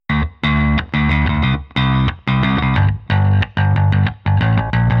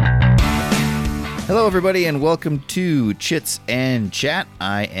Hello, everybody, and welcome to Chits and Chat.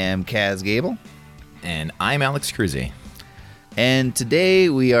 I am Kaz Gable. And I'm Alex Cruzy. And today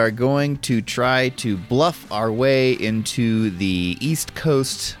we are going to try to bluff our way into the East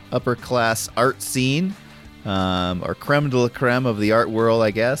Coast upper class art scene, or creme de la creme of the art world,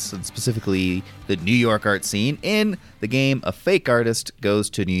 I guess, and specifically the New York art scene in the game A Fake Artist Goes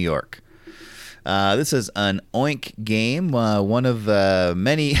to New York. This is an Oink game, one of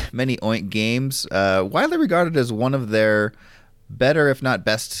many Oink games, widely regarded as one of their better, if not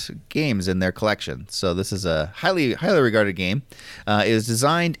best, games in their collection. So this is a highly regarded game. It is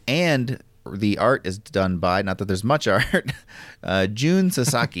designed and the art is done by, not that there's much art, Jun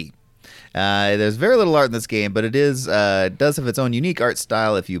Sasaki. There's very little art in this game, but it does have its own unique art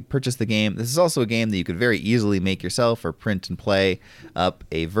style if you purchase the game. This is also a game that you could very easily make yourself or print and play up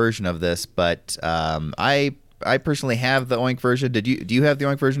a version of this. But I personally have the Oink version. Do you have the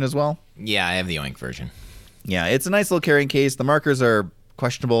Oink version as well? Yeah, I have the Oink version. Yeah, it's a nice little carrying case. The markers are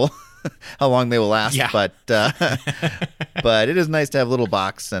questionable how long they will last, yeah. but it is nice to have a little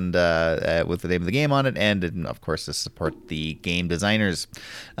box and with the name of the game on it, and of course to support the game designers.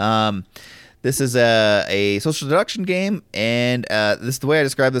 This is a social deduction game, and the way I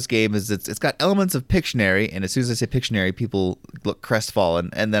describe this game is it's got elements of Pictionary, and as soon as I say Pictionary, people look crestfallen,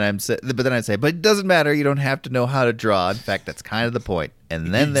 and then I say, but it doesn't matter. You don't have to know how to draw. In fact, that's kind of the point,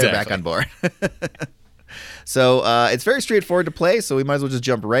 and then they're back on board. So it's very straightforward to play, so we might as well just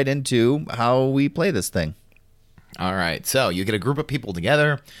jump right into how we play this thing. All right, so you get a group of people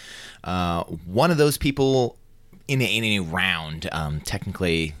together. One of those people in a round,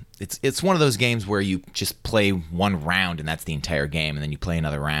 technically, it's one of those games where you just play one round and that's the entire game, and then you play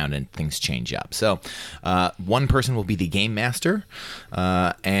another round and things change up. So one person will be the game master,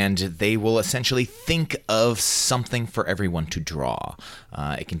 and they will essentially think of something for everyone to draw.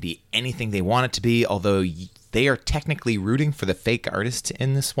 It can be anything they want it to be, although they are technically rooting for the fake artist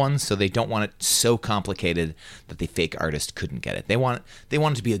in this one, so they don't want it so complicated that the fake artist couldn't get it. They want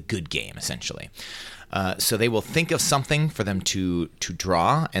it to be a good game, essentially. So they will think of something for them to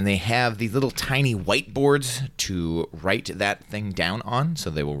draw, and they have these little tiny whiteboards to write that thing down on. So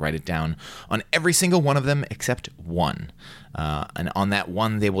they will write it down on every single one of them except one. And on that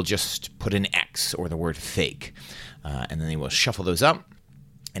one, they will just put an X or the word fake. And then they will shuffle those up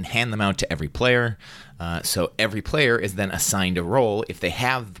and hand them out to every player. So every player is then assigned a role. If they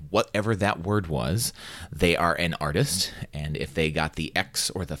have whatever that word was, they are an artist. And if they got the X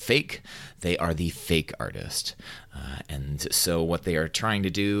or the fake, they are the fake artist. And so what they are trying to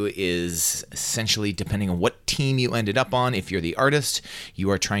do is essentially, depending on what team you ended up on, if you're the artist, you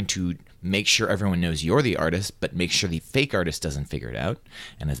are trying to make sure everyone knows you're the artist, but make sure the fake artist doesn't figure it out.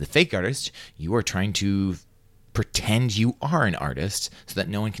 And as the fake artist, you are trying to pretend you are an artist so that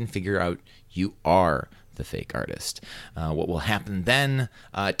no one can figure out you are the fake artist. What will happen then,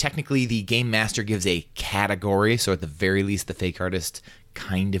 technically the game master gives a category, so at the very least the fake artist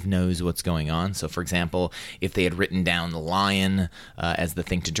kind of knows what's going on. So for example, if they had written down the lion as the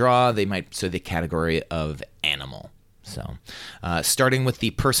thing to draw, they might say the category of animal. So starting with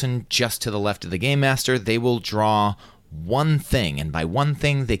the person just to the left of the game master, they will draw one thing, and by one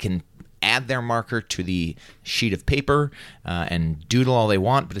thing they can add their marker to the sheet of paper and doodle all they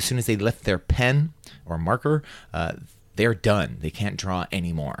want, but as soon as they lift their pen or marker, they're done. They can't draw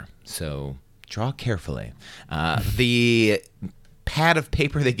anymore. So draw carefully. The pad of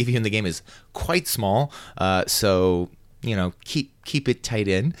paper they give you in the game is quite small, so keep it tight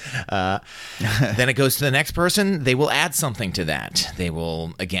in. Then it goes to the next person. They will add something to that. They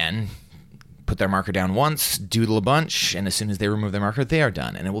will, again, put their marker down once, doodle a bunch, and as soon as they remove their marker, they are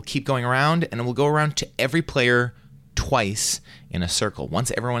done. And it will keep going around, and it will go around to every player twice in a circle.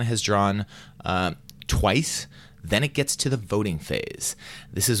 Once everyone has drawn twice, then it gets to the voting phase.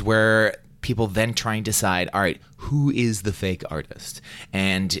 This is where people then try and decide, all right, who is the fake artist?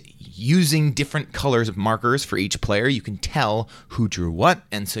 And using different colors of markers for each player, you can tell who drew what,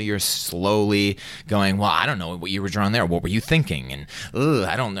 and so you're slowly going, well, I don't know what you were drawing there. What were you thinking? And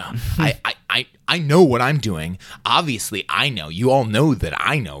I don't know. I know what I'm doing. Obviously, I know. You all know that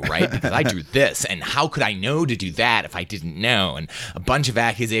I know, right? Because I drew this, and how could I know to do that if I didn't know? And a bunch of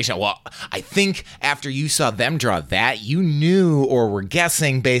accusations. Well, I think after you saw them draw that, you knew or were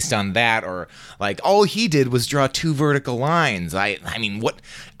guessing based on that, or like all he did was draw two vertical lines. I mean, what?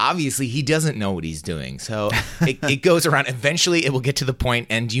 Obviously, he doesn't know what he's doing. So it goes around. Eventually, it will get to the point,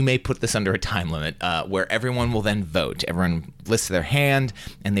 and you may put this under a time limit, where everyone will then vote. Everyone lists their hand,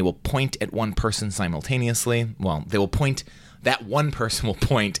 and they will point at one person simultaneously. Well, they will point. That one person will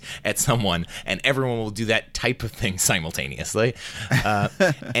point at someone, and everyone will do that type of thing simultaneously.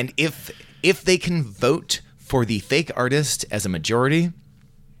 And if If they can vote for the fake artist as a majority,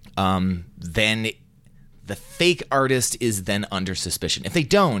 then the fake artist is then under suspicion. If they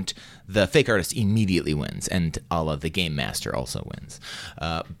don't, the fake artist immediately wins, and a la the game master also wins.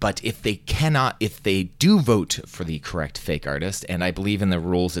 But if they do vote for the correct fake artist, and I believe in the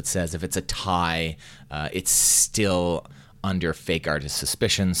rules it says if it's a tie, it's still under fake artist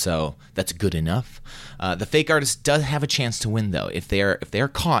suspicion, so that's good enough. The fake artist does have a chance to win, though. If they are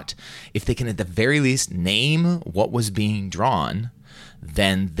caught, if they can at the very least name what was being drawn,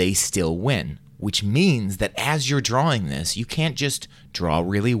 then they still win. Which means that as you're drawing this, you can't just draw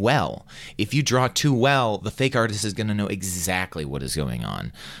really well. If you draw too well, the fake artist is going to know exactly what is going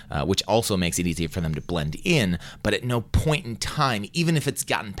on, which also makes it easier for them to blend in. But at no point in time, even if it's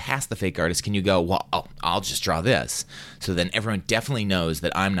gotten past the fake artist, can you go, well, I'll just draw this. So then everyone definitely knows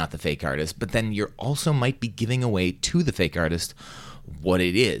that I'm not the fake artist. But then you also might be giving away to the fake artist what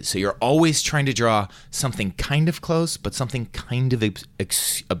it is. So you're always trying to draw something kind of close, but something kind of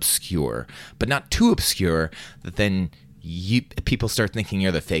obscure, but not too obscure that then people start thinking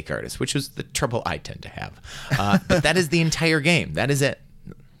you're the fake artist, which is the trouble I tend to have. But that is the entire game. That is it.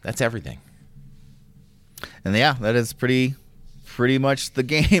 That's everything. And yeah, that is pretty much the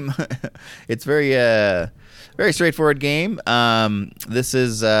game. It's very straightforward game. This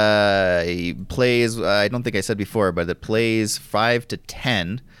is plays. I don't think I said before, but it plays 5 to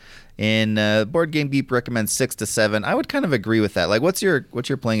 10. In Board Game Geek recommends 6 to 7. I would kind of agree with that. Like, what's your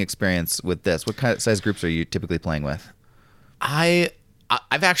playing experience with this? What kind of size groups are you typically playing with?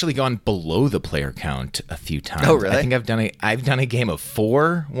 I've actually gone below the player count a few times. Oh, really? I think I've done a game of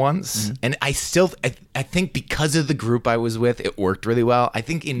 4 once, and I think because of the group I was with, it worked really well. I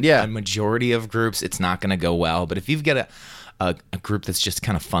think in a majority of groups, it's not going to go well. But if you've got a group that's just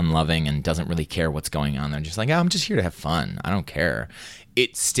kind of fun-loving and doesn't really care what's going on, they're just like, oh, I'm just here to have fun. I don't care.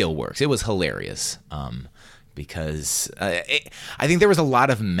 It still works. It was hilarious. Because I think there was a lot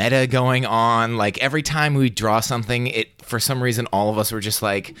of meta going on. Like every time we draw something, for some reason all of us were just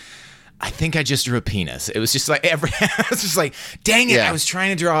like, I think I just drew a penis. It was just like it's just like, dang it! Yeah. I was trying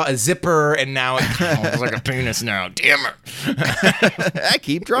to draw a zipper, and now it looks like a penis now. Damn it! I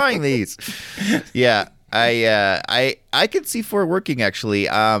keep drawing these. Yeah. I could see 4 working actually.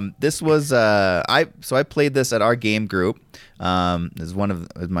 This was I played this at our game group. This is one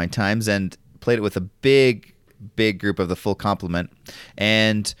of my times, and played it with a big group of the full complement,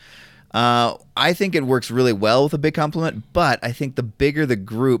 and I think it works really well with a big complement. But I think the bigger the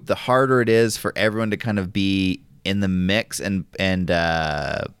group, the harder it is for everyone to kind of be in the mix and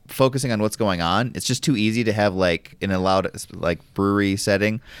focusing on what's going on. It's just too easy to have like in a loud like brewery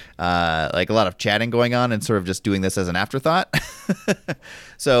setting, like a lot of chatting going on and sort of just doing this as an afterthought.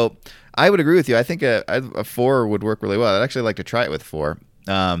 So I would agree with you. I think a 4 would work really well. I'd actually like to try it with 4.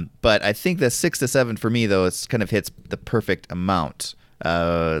 But I think that 6 to 7 for me though, it's kind of hits the perfect amount,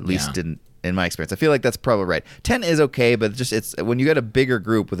 at least in my experience. I feel like that's probably right. 10 is okay, but it's when you get a bigger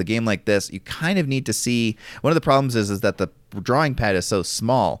group with a game like this, you kind of need to see. One of the problems is that the drawing pad is so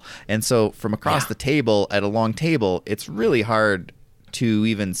small, and so from across the table at a long table, it's really hard to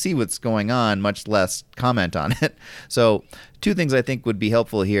even see what's going on, much less comment on it. So 2 things I think would be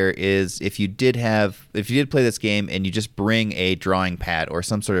helpful here is if you did play this game and you just bring a drawing pad or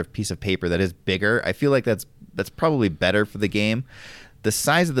some sort of piece of paper that is bigger, I feel like that's probably better for the game. The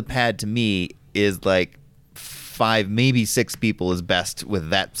size of the pad to me is like 5, maybe 6 people is best with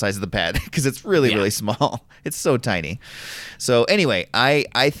that size of the pad because it's really small. It's so tiny. So anyway,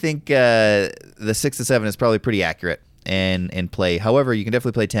 I think the 6 to 7 is probably pretty accurate and play. However, you can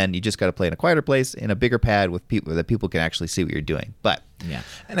definitely play 10. You just got to play in a quieter place in a bigger pad with people that people can actually see what you're doing. But yeah,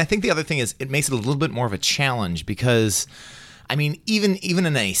 and I think the other thing is it makes it a little bit more of a challenge because, I mean, even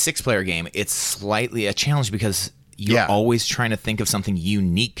in a 6-player game, it's slightly a challenge because you're always trying to think of something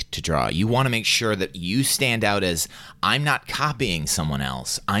unique to draw. You want to make sure that you stand out as, I'm not copying someone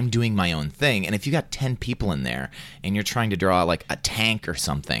else. I'm doing my own thing. And if you got 10 people in there and you're trying to draw like a tank or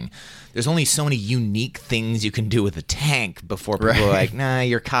something, there's only so many unique things you can do with a tank before people are like, nah,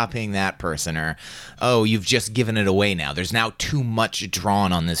 you're copying that person, or, oh, you've just given it away now. There's now too much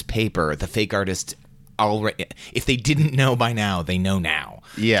drawn on this paper. The fake artist already, if they didn't know by now, they know now.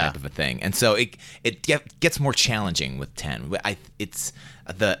 Type of a thing. And so it gets more challenging with 10. It's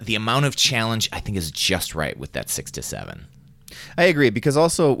the amount of challenge I think is just right with that 6 to 7. I agree, because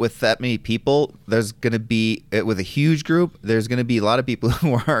also with that many people, there's going to be, with a huge group, there's going to be a lot of people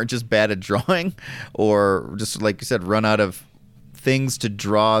who are just bad at drawing, or just, like you said, run out of things to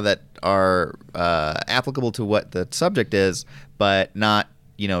draw that are applicable to what the subject is, but not,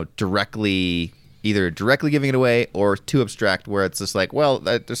 either directly giving it away or too abstract where it's just like, well,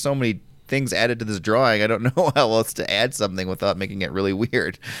 there's so many things added to this drawing. I don't know how else to add something without making it really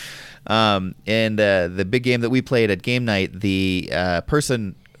weird. And the big game that we played at game night, the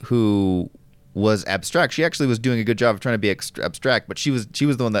person who was abstract, she actually was doing a good job of trying to be abstract, but she was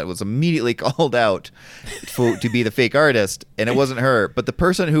the one that was immediately called out to be the fake artist, and it wasn't her. But the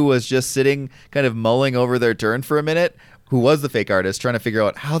person who was just sitting kind of mulling over their turn for a minute, who was the fake artist, trying to figure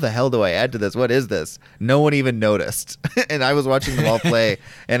out, how the hell do I add to this? What is this? No one even noticed. And I was watching them all play,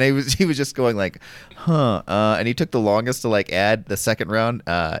 and he was just going like, and he took the longest to like add the second round,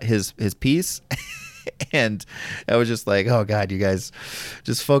 his piece. And I was just like, oh God, you guys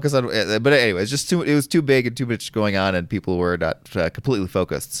just focus on, but anyway, it was too big and too much going on, and people were not completely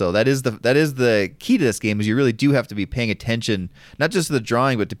focused. So that is the key to this game, is you really do have to be paying attention, not just to the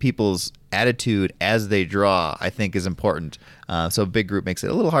drawing, but to people's attitude as they draw, I think is important. So a big group makes it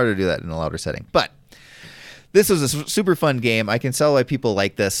a little harder to do that in a louder setting. But this was a super fun game. I can tell why people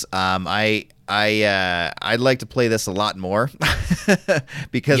like this. I'd like to play this a lot more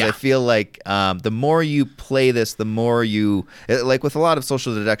because I feel like the more you play this, the more you, like with a lot of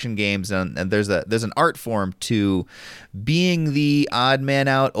social deduction games, and there's an art form to being the odd man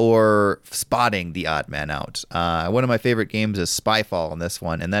out or spotting the odd man out. One of my favorite games is Spyfall in this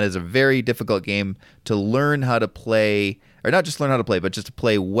one, and that is a very difficult game to learn how to play. Or not just learn how to play, but just to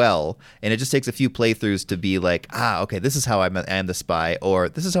play well. And it just takes a few playthroughs to be like, okay, this is how I am the spy, or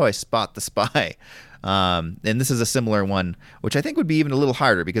this is how I spot the spy. And this is a similar one, which I think would be even a little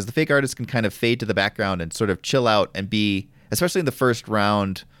harder, because the fake artist can kind of fade to the background and sort of chill out and be, especially in the first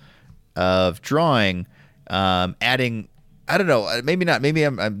round of drawing, adding, I don't know, maybe not. Maybe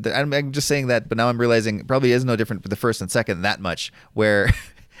I'm just saying that, but now I'm realizing it probably is no different for the first and second that much, where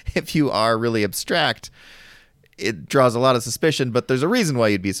if you are really abstract, it draws a lot of suspicion, but there's a reason why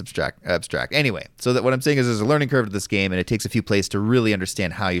you'd be abstract. Anyway, so that what I'm saying is there's a learning curve to this game, and it takes a few plays to really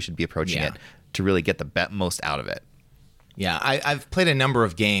understand how you should be approaching it to really get the most out of it. Yeah, I've played a number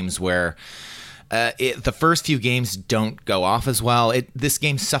of games where the first few games don't go off as well. This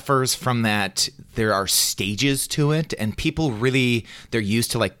game suffers from that. There are stages to it, and people really, they're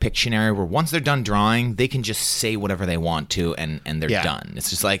used to like Pictionary, where once they're done drawing, they can just say whatever they want to, and they're done. It's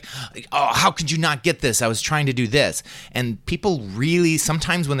just like, oh, how could you not get this? I was trying to do this. And people really,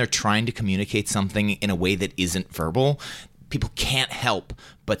 sometimes when they're trying to communicate something in a way that isn't verbal, people can't help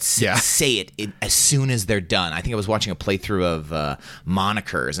but say it as soon as they're done. I think I was watching a playthrough of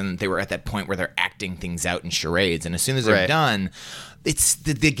Monikers, and they were at that point where they're acting things out in charades, and as soon as they're done, it's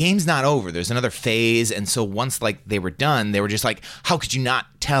the game's not over. There's another phase, and so once like they were done, they were just like, how could you not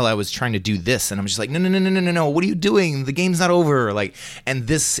tell I was trying to do this? And I'm just like, no, what are you doing? The game's not over. Like, and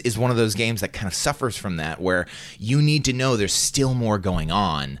this is one of those games that kind of suffers from that, where you need to know there's still more going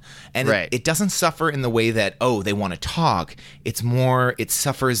on. And it doesn't suffer in the way that, oh, they want to talk. It's more, it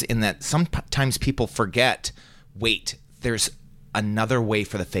suffers in that sometimes people forget, wait, there's another way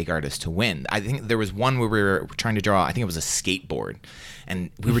for the fake artist to win. I think there was one where we were trying to draw, I think it was a skateboard,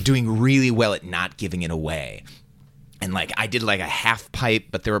 and we were doing really well at not giving it away. And like I did like a half pipe,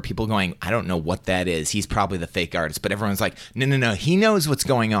 but there were people going, I don't know what that is. He's probably the fake artist. But everyone's like, no. He knows what's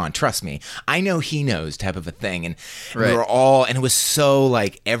going on. Trust me. I know he knows, type of a thing. And we were all, and it was so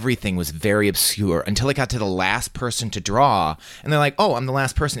like everything was very obscure until it got to the last person to draw. And they're like, oh, I'm the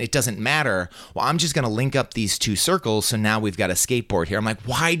last person. It doesn't matter. Well, I'm just going to link up these two circles. So now we've got a skateboard here. I'm like,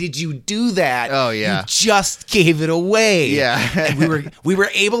 why did you do that? Oh, yeah. You just gave it away. Yeah. And we were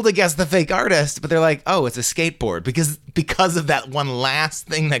able to guess the fake artist, but they're like, oh, it's a skateboard. Because of that one last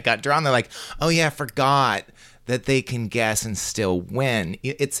thing that got drawn, they're like, oh yeah, I forgot that they can guess and still win.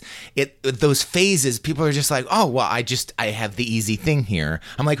 Those phases, people are just like, oh, well, I have the easy thing here.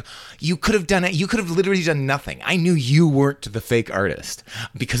 I'm like, you could have done it. You could have literally done nothing. I knew you weren't the fake artist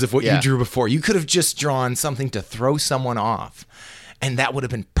because of what you drew before. You could have just drawn something to throw someone off, and that would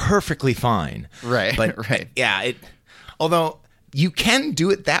have been perfectly fine. Right. But right. Yeah. Although you can do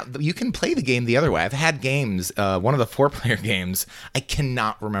it you can play the game the other way. I've had games, one of the 4-player games, I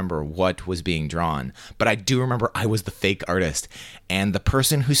cannot remember what was being drawn, but I do remember I was the fake artist, and the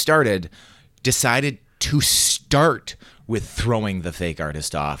person who started decided to start with throwing the fake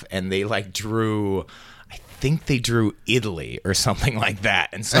artist off, and they like drew, I think they drew Italy or something like that.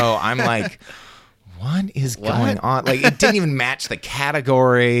 And so I'm like, what is going on? Like, it didn't even match the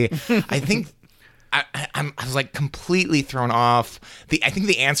category. I think I was like completely thrown off. I think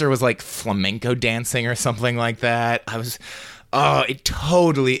the answer was like flamenco dancing or something like that. Had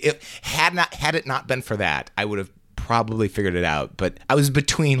it not been for that, I would have probably figured it out. But I was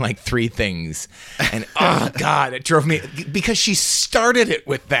between like 3 things, and oh God, it drove me, because she started it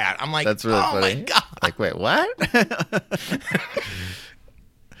with that. I'm like, that's really funny. My God. Like, wait, what?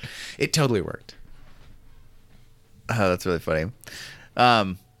 It totally worked. Oh, that's really funny.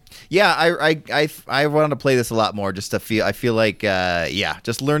 Yeah, I wanted to play this a lot more just to feel. I feel like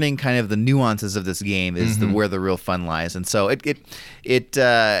just learning kind of the nuances of this game is where the real fun lies, and so it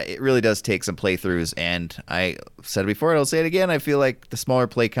really does take some playthroughs. And I said it before, and I'll say it again. I feel like the smaller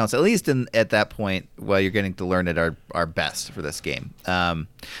play counts, at least at that point while you're getting to learn it, are best for this game.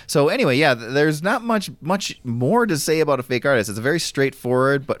 So anyway, yeah, there's not much more to say about A Fake Artist. It's a very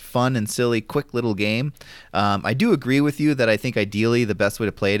straightforward but fun and silly, quick little game. I do agree with you that I think ideally the best way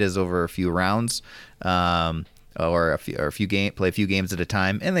to play it is over a few rounds, or play a few games at a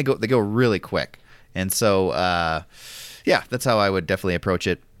time, and they go really quick. And so, that's how I would definitely approach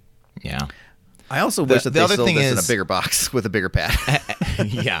it. Yeah. I also wish that they sold this in a bigger box with a bigger pad.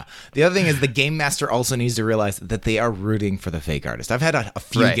 Yeah. The other thing is the game master also needs to realize that they are rooting for the fake artist. I've had a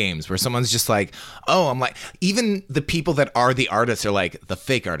few games where someone's just like, oh, I'm like, even the people that are the artists are like, the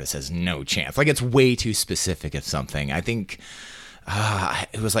fake artist has no chance. Like, it's way too specific of something. I think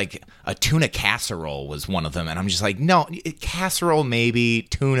it was like a tuna casserole was one of them. And I'm just like, no, casserole maybe,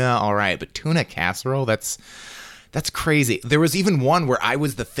 tuna, all right. But tuna casserole, that's crazy. There was even one where I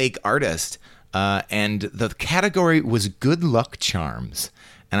was the fake artist. And the category was good luck charms.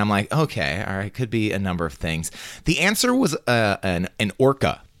 And I'm like, okay, all right, could be a number of things. The answer was an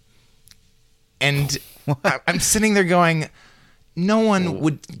orca. And I'm sitting there going, no one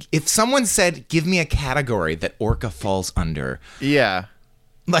would, if someone said, give me a category that orca falls under. Yeah.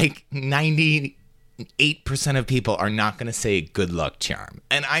 Like 98% of people are not going to say good luck charm.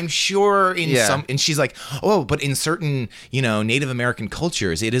 And I'm sure and she's like, oh, but in certain, Native American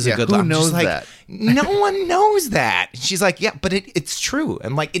cultures, it is a good luck. Who knows that? No one knows that. She's like, yeah, but it's true.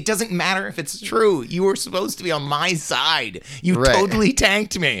 I'm like, it doesn't matter if it's true. You were supposed to be on my side. You totally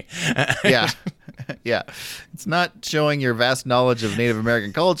tanked me. Yeah. Yeah. It's not showing your vast knowledge of Native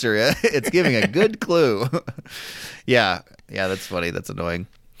American culture. It's giving a good clue. Yeah. Yeah, that's funny. That's annoying.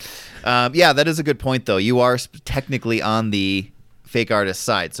 That is a good point, though. You are technically on the fake artist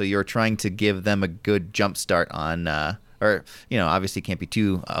side, so you're trying to give them a good jump start on, obviously can't be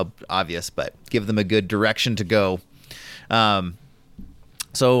too obvious, but give them a good direction to go. I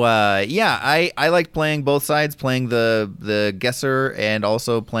like playing both sides, playing the guesser and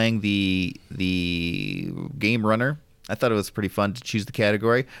also playing the game runner. I thought it was pretty fun to choose the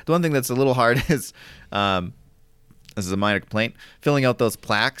category. The one thing that's a little hard is this is a minor complaint, filling out those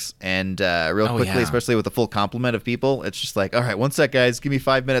plaques and quickly, especially with a full complement of people. It's just like, all right, one sec, guys, give me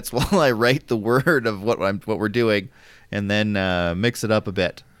 5 minutes while I write the word of what we're doing, and then mix it up a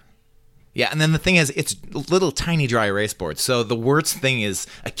bit. Yeah, and then the thing is, it's little tiny dry erase boards. So the worst thing is,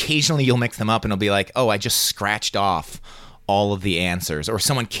 occasionally you'll mix them up and it'll be like, oh, I just scratched off all of the answers, or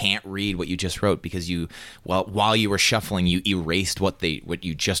someone can't read what you just wrote because while you were shuffling, you erased what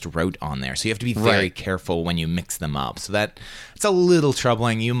you just wrote on there. So you have to be very careful when you mix them up. So it's a little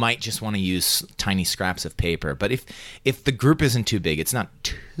troubling. You might just want to use tiny scraps of paper, but if the group isn't too big, it's not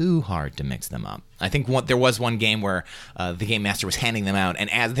too hard to mix them up. I think there was one game where the game master was handing them out,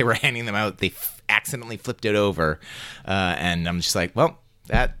 and as they were handing them out, they accidentally flipped it over, and I'm just like, well,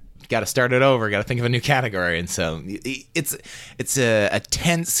 that. Got to start it over. Got to think of a new category, and so it's a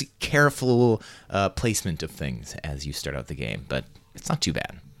tense, careful placement of things as you start out the game, but it's not too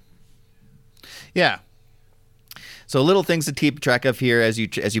bad. Yeah. So little things to keep track of here as you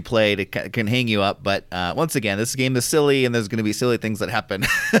play can hang you up. But once again, this game is silly, and there's going to be silly things that happen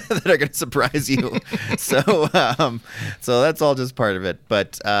that are going to surprise you. So that's all just part of it.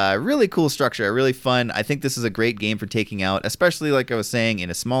 But really cool structure, really fun. I think this is a great game for taking out, especially like I was saying, in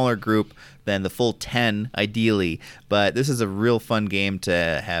a smaller group than the full 10 ideally. But this is a real fun game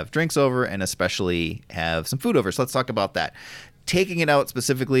to have drinks over and especially have some food over. So let's talk about that. Taking it out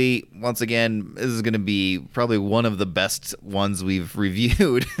specifically, once again, this is going to be probably one of the best ones we've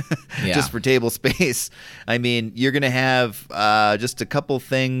reviewed just for table space. I mean, you're going to have just a couple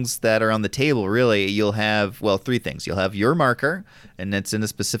things that are on the table, really. You'll have, three things. You'll have your marker, and it's in a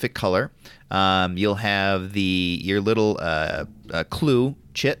specific color. You'll have your little clue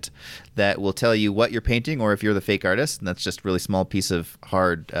chit that will tell you what you're painting, or if you're the fake artist, and that's just a really small piece of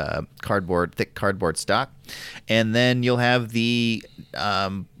hard thick cardboard stock. And then you'll have the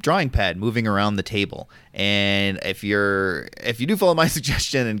drawing pad moving around the table. And if you do follow my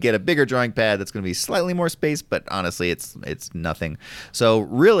suggestion and get a bigger drawing pad, that's going to be slightly more space, but honestly, it's nothing. So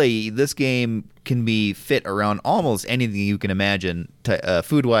really, this game can be fit around almost anything you can imagine,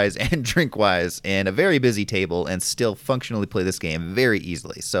 food-wise and drink-wise, and a very busy table, and still functionally play this game very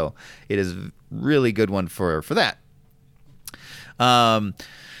easily. So it is a really good one for that.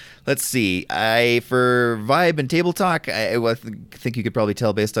 Let's see. For vibe and table talk, I think you could probably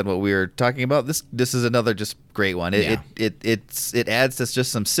tell based on what we were talking about. This is another just great one. It adds to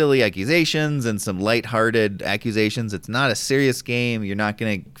just some silly accusations and some lighthearted accusations. It's not a serious game. You're not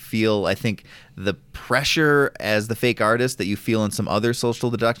going to feel, I think, the pressure as the fake artist that you feel in some other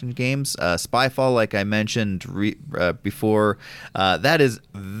social deduction games. Spyfall, like I mentioned before, that is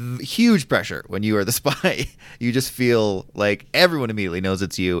huge pressure when you are the spy. You just feel like everyone immediately knows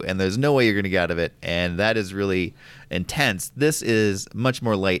it's you, and there's no way you're going to get out of it, and that is really intense. This is much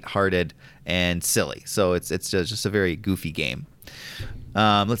more lighthearted and silly, so it's just a very goofy game.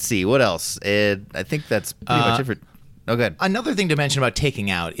 Let's see, what else? I think that's pretty much it for... Oh, good. Another thing to mention about Taking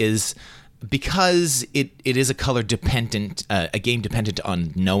Out is because it is a color dependent, a game dependent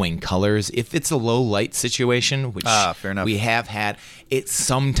on knowing colors. If it's a low light situation, which fair enough. we have had, it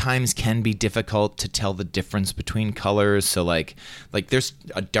sometimes can be difficult to tell the difference between colors. So like there's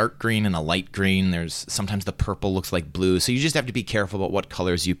a dark green and a light green. There's sometimes the purple looks like blue. So you just have to be careful about what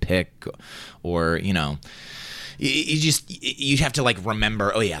colors you pick, or you have to like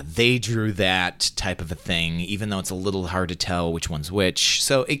remember, oh yeah, they drew that type of a thing, even though it's a little hard to tell which one's which.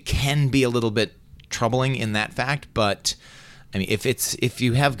 So it can be a little bit troubling in that fact, but I mean, if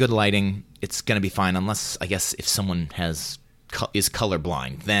you have good lighting, it's going to be fine, unless I guess if someone is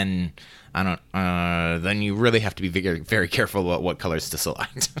colorblind, then then you really have to be very, very careful about what colors to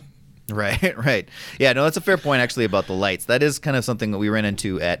select. Right. Yeah, no, that's a fair point, actually, about the lights. That is kind of something that we ran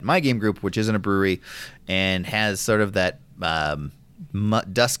into at my game group, which isn't a brewery, and has sort of that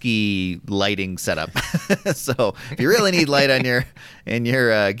dusky lighting setup. So if you really need light on in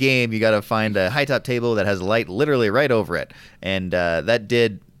your game, you got to find a high top table that has light literally right over it. And that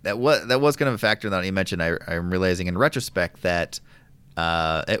was kind of a factor that you mentioned. I'm realizing in retrospect that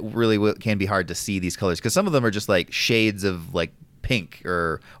it really can be hard to see these colors, because some of them are just like shades of like pink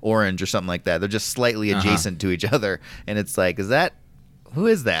or orange or something like that. They're just slightly adjacent to each other, and it's like, who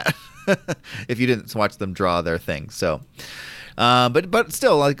is that? If you didn't watch them draw their thing. So but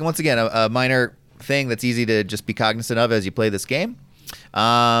still, like, once again, a minor thing that's easy to just be cognizant of as you play this game.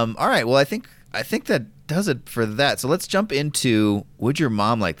 All right, well, I think that does it for that. So let's jump into, would your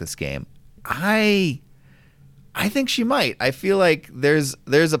mom like this game? I think she might. I feel like there's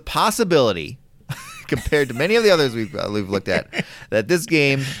a possibility compared to many of the others we've looked at, that this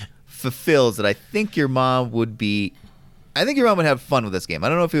game fulfills that. I think your mom would have fun with this game. I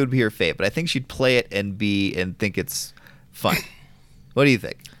don't know if it would be her fave, but I think she'd play it and think it's fun. What do you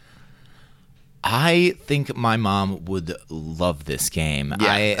think? I think my mom would love this game.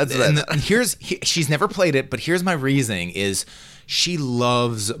 Yeah, she's never played it, but here's my reasoning is she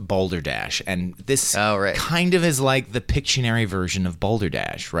loves Boulder Dash, and this kind of is like the Pictionary version of Boulder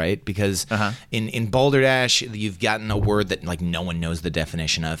Dash, right? Because in Boulder Dash, you've gotten a word that like no one knows the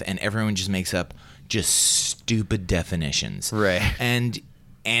definition of, and everyone just makes up just stupid definitions, right?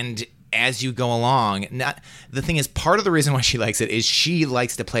 And as you go along, the thing is, part of the reason why she likes it is she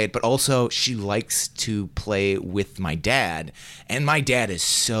likes to play it, but also she likes to play with my dad, and my dad is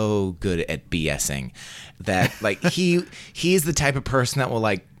so good at BSing that like he's the type of person that will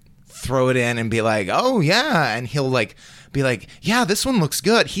like throw it in and be like, oh yeah, and he'll like be like, yeah, this one looks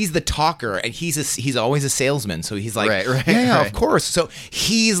good. He's the talker, and he's always a salesman, so he's like, right. Of course. So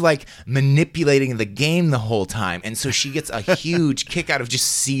he's like manipulating the game the whole time, and so she gets a huge kick out of just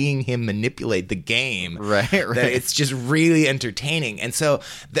seeing him manipulate the game. Right. That it's just really entertaining, and so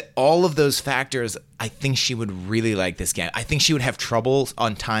all of those factors, I think she would really like this game. I think she would have trouble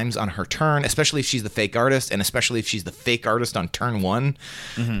on times on her turn, especially if she's the fake artist, and especially if she's the fake artist on turn one.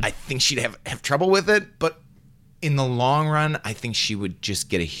 I think she'd have trouble with it, but in the long run, I think she would just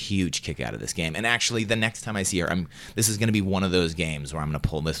get a huge kick out of this game. And actually, the next time I see her, this is going to be one of those games where I'm going to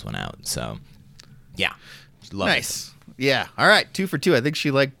pull this one out. So, yeah. Nice. It. Yeah. All right. 2 for 2. I think she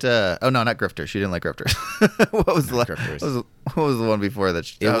liked... not Grifter. She didn't like Grifters. What was the one before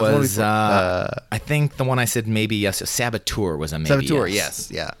that? I think the one I said maybe yes. Saboteur was a maybe Saboteur, yes.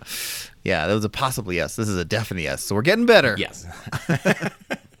 Yeah. Yeah, that was a possibly yes. This is a definite yes. So we're getting better. Yes.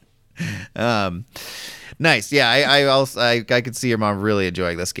 Nice. Yeah, I could see your mom really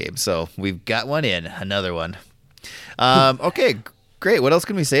enjoying this game. So we've got another one. Okay, great. What else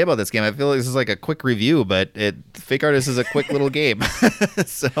can we say about this game? I feel like this is like a quick review, but Fake Artist is a quick little game.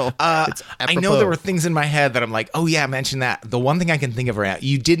 So it's I know there were things in my head that I'm like, oh yeah, mention that. The one thing I can think of right now,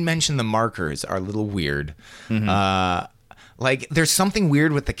 you did mention the markers are a little weird. Like, there's something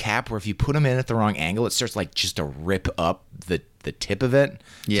weird with the cap where if you put them in at the wrong angle, it starts like just to rip up the tip of it.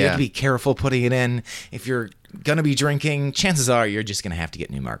 So you Yeah. have to be careful putting it in. If you're gonna be drinking, chances are you're just gonna have to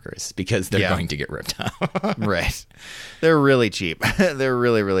get new markers because they're Yeah. going to get ripped out. Right. They're really cheap. They're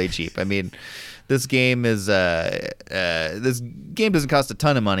really, really cheap. I mean, this game doesn't cost a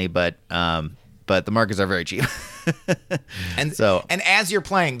ton of money, but the markers are very cheap. And So- and as you're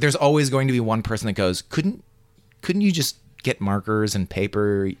playing, there's always going to be one person that goes, couldn't you just get markers and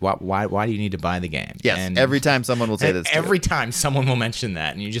paper? Why do you need to buy the game? Yes, And every time someone will say and this to you. every time someone will mention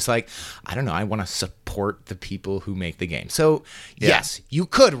that, and you're just like, I don't know, I want to support the people who make the game. So yes, you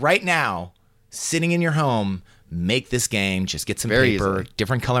could right now, sitting in your home, make this game. Just get some Very paper, easily.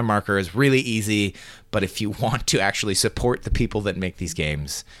 different color markers, really easy. But if you want to actually support the people that make these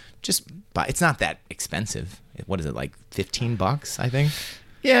games, just buy. It's not that expensive. What is it, like $15? I think.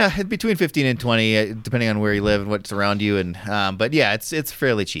 Yeah, between 15 and 20, depending on where you live and what's around you. And but yeah, it's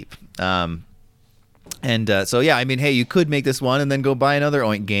fairly cheap. So yeah, I mean, hey, you could make this one and then go buy another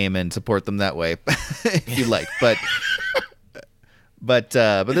Oink game and support them that way if you like. But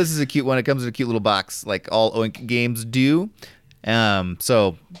this is a cute one. It comes in a cute little box, like all Oink games do.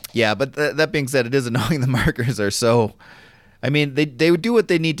 So yeah, but that being said, it is annoying. The markers are so. I mean, they would do what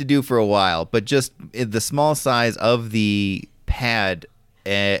they need to do for a while, but just the small size of the pad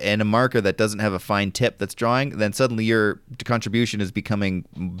and a marker that doesn't have a fine tip that's drawing, then suddenly your contribution is becoming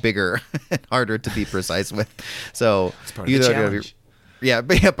bigger and harder to be precise with. So It's part of the challenge. Yeah,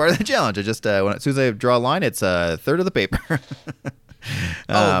 but yeah, part of the challenge. I just as soon as I draw a line, it's a third of the paper.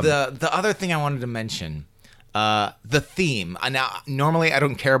 The other thing I wanted to mention, the theme. Now, normally I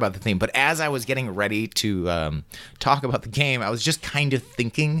don't care about the theme, but as I was getting ready to talk about the game, I was just kind of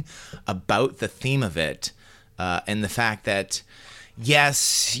thinking about the theme of it, and the fact that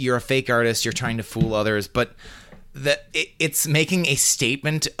yes, you're a fake artist, you're trying to fool others, but it's making a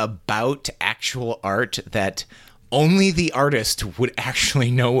statement about actual art that only the artist would actually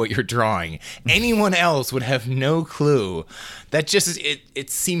know what you're drawing. Anyone else would have no clue. That just it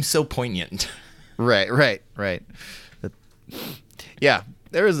seems so poignant. Right. Yeah,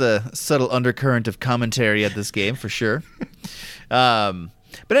 there is a subtle undercurrent of commentary at this game for sure.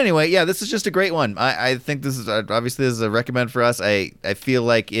 But anyway, yeah, this is just a great one. I think this is obviously this is a recommend for us. I feel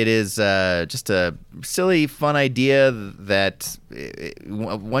like it is just a silly, fun idea that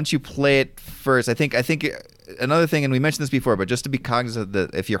once you play it first, I think another thing, and we mentioned this before, but just to be cognizant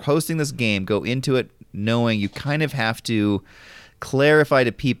that if you're hosting this game, go into it knowing you kind of have to clarify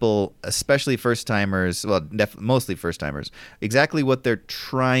to people, especially first timers, well, mostly first timers, exactly what they're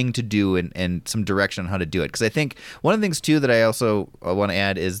trying to do and some direction on how to do it. Because I think one of the things too that I also want to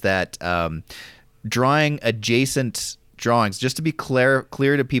add is that drawing adjacent drawings, just to be clear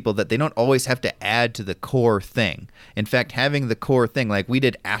to people that they don't always have to add to the core thing. In fact, having the core thing, like we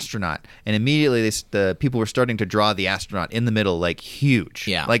did astronaut, and immediately the people were starting to draw the astronaut in the middle, like huge.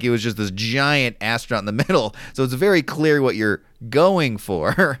 Yeah. Like it was just this giant astronaut in the middle. So it's very clear what you're going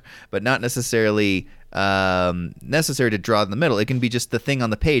for, but not necessarily necessary to draw in the middle. It can be just the thing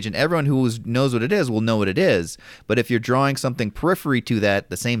on the page, and everyone who knows what it is will know what it is. But if you're drawing something periphery to that,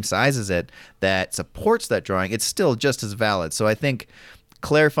 the same size as it, that supports that drawing, it's still just as valid. So I think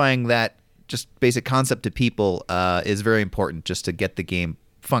clarifying that just basic concept to people is very important just to get the game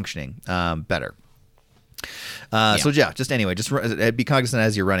functioning better. So yeah, just anyway, just be cognizant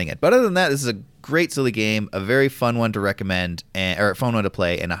as you're running it. But other than that, this is a great silly game, a very fun one to recommend, or a fun one to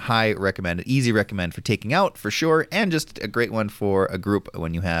play, and a high recommend, easy recommend for taking out for sure, and just a great one for a group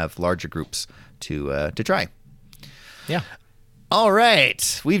when you have larger groups to try. Yeah. All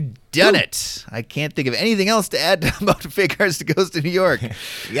right, we've done it. I can't think of anything else to add about Fake Artist Goes to New York.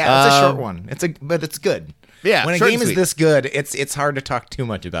 Yeah, it's a short one. But it's good. Yeah, when a short game and is sweet. this good, it's hard to talk too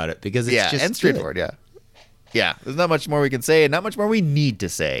much about it because it's just and straightforward. Yeah. There's not much more we can say, and not much more we need to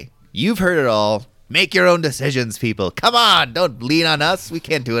say. You've heard it all. Make your own decisions, people. Come on, don't lean on us. We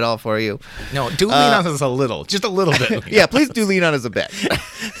can't do it all for you. No, do lean on us a little, just a little bit. Yeah, please do lean on us a bit.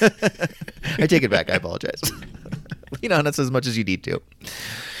 I take it back. I apologize. Lean on us as much as you need to.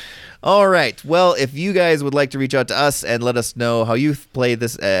 All right. Well, if you guys would like to reach out to us and let us know how you played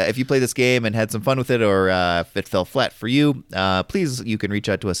this, if you played this game and had some fun with it, or if it fell flat for you, please, you can reach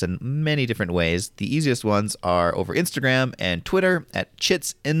out to us in many different ways. The easiest ones are over Instagram and Twitter at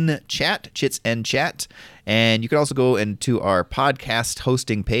ChitsNChat. And you can also go into our podcast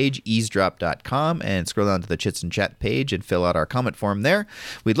hosting page, eavesdrop.com, and scroll down to the Chits and Chat page and fill out our comment form there.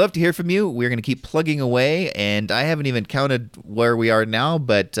 We'd love to hear from you. We're going to keep plugging away, and I haven't even counted where we are now,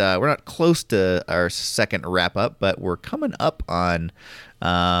 but we're not close to our second wrap-up, but we're coming up on...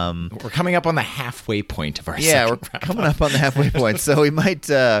 We're coming up on the halfway point of our yeah, second we're wrap-up. coming up on the halfway point, so we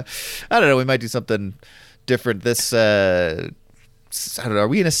might, I don't know, we might do something different. This I don't know. Are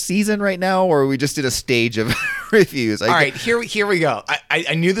we in a season right now, or are we just in a stage of reviews? All right, here we go.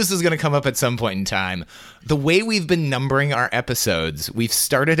 I knew this was going to come up at some point in time. The way we've been numbering our episodes, we've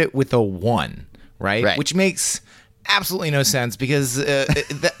started it with a 1, right? Which makes absolutely no sense because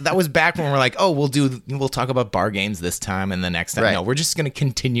that was back when we're like, oh, we'll talk about bar games this time and the next time. Right. No, we're just going to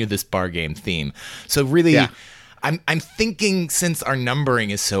continue this bar game theme. So really, I'm thinking since our numbering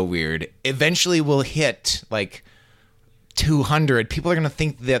is so weird, eventually we'll hit like 200. People are going to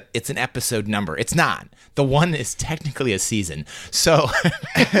think that it's an episode number. It's not. The 1 is technically a season. So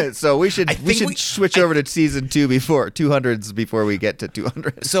so we should switch over to season 2 before 200s before we get to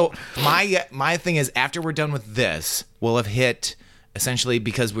 200. So my thing is after we're done with this, we'll have hit essentially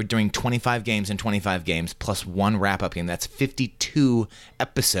because we're doing 25 games and 25 games plus 1 wrap-up game. That's 52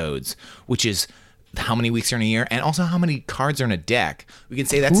 episodes, which is how many weeks are in a year and also how many cards are in a deck. We can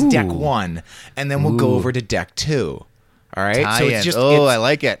say that's deck 1 and then we'll go over to deck 2. All right, so it's just I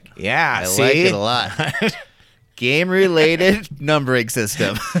like it. Yeah, I like it a lot. Game-related numbering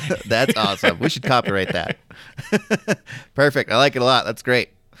system. That's awesome. We should copyright that. Perfect. I like it a lot. That's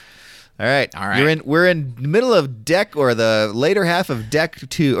great. All right. We're in the middle of deck or the later half of deck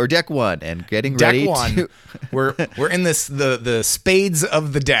 2 or deck 1 and getting ready to. We're in the spades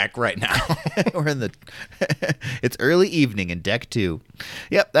of the deck right now. We're in the. It's early evening in deck 2.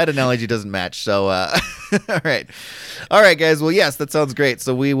 Yep, that analogy doesn't match. So, all right, guys. Well, yes, that sounds great.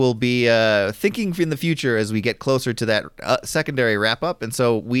 So we will be thinking in the future as we get closer to that secondary wrap up, and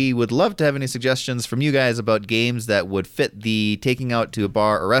so we would love to have any suggestions from you guys about games that would fit the taking out to a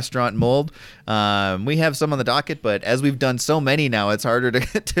bar or restaurant mold. We have some on the docket, but as we've done so many now, it's harder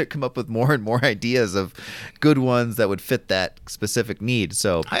to come up with more and more ideas of good ones that would fit that specific need.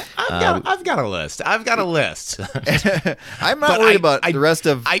 So I've got a list. I'm not worried about the rest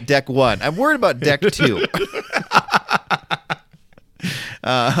of deck 1. I'm worried about deck 2.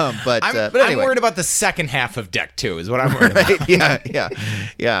 But anyway. I'm worried about the second half of deck 2 is what I'm worried about.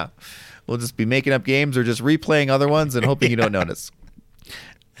 Yeah. We'll just be making up games or just replaying other ones and hoping you don't notice.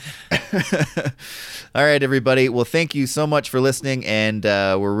 All right, everybody. Well, thank you so much for listening, and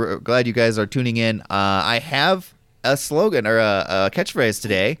we're glad you guys are tuning in. I have a slogan or a catchphrase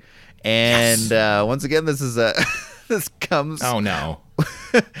today, and once again, this is this comes. Oh no!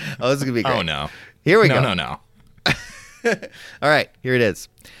 This is gonna be great. Oh no! Here we go. No. All right, here it is.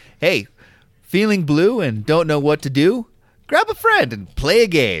 Hey, feeling blue and don't know what to do? Grab a friend and play a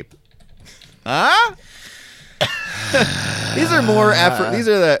game. Huh? These are more.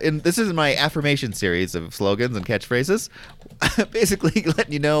 This is my affirmation series of slogans and catchphrases. Basically,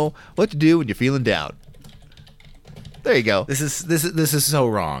 letting you know what to do when you're feeling down. There you go. This is so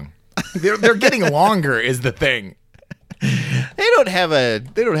wrong. They're getting longer is the thing. They don't have a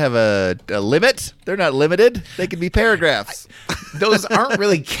limit. They're not limited. They can be paragraphs. Those aren't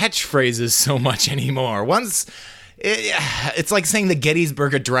really catchphrases so much anymore. It's like saying the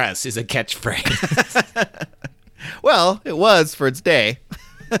Gettysburg Address is a catchphrase. Well, it was for its day.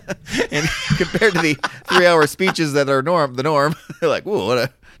 And compared to the 3-hour speeches that are the norm, they're like, whoa,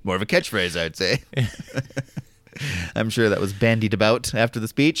 more of a catchphrase, I'd say. I'm sure that was bandied about after the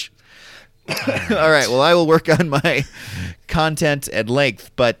speech. All right, well, I will work on my content and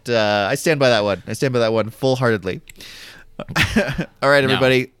length, but I stand by that one. I stand by that one full-heartedly. All right,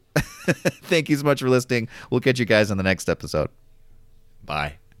 everybody. No. Thank you so much for listening. We'll catch you guys on the next episode.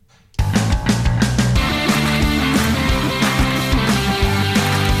 Bye.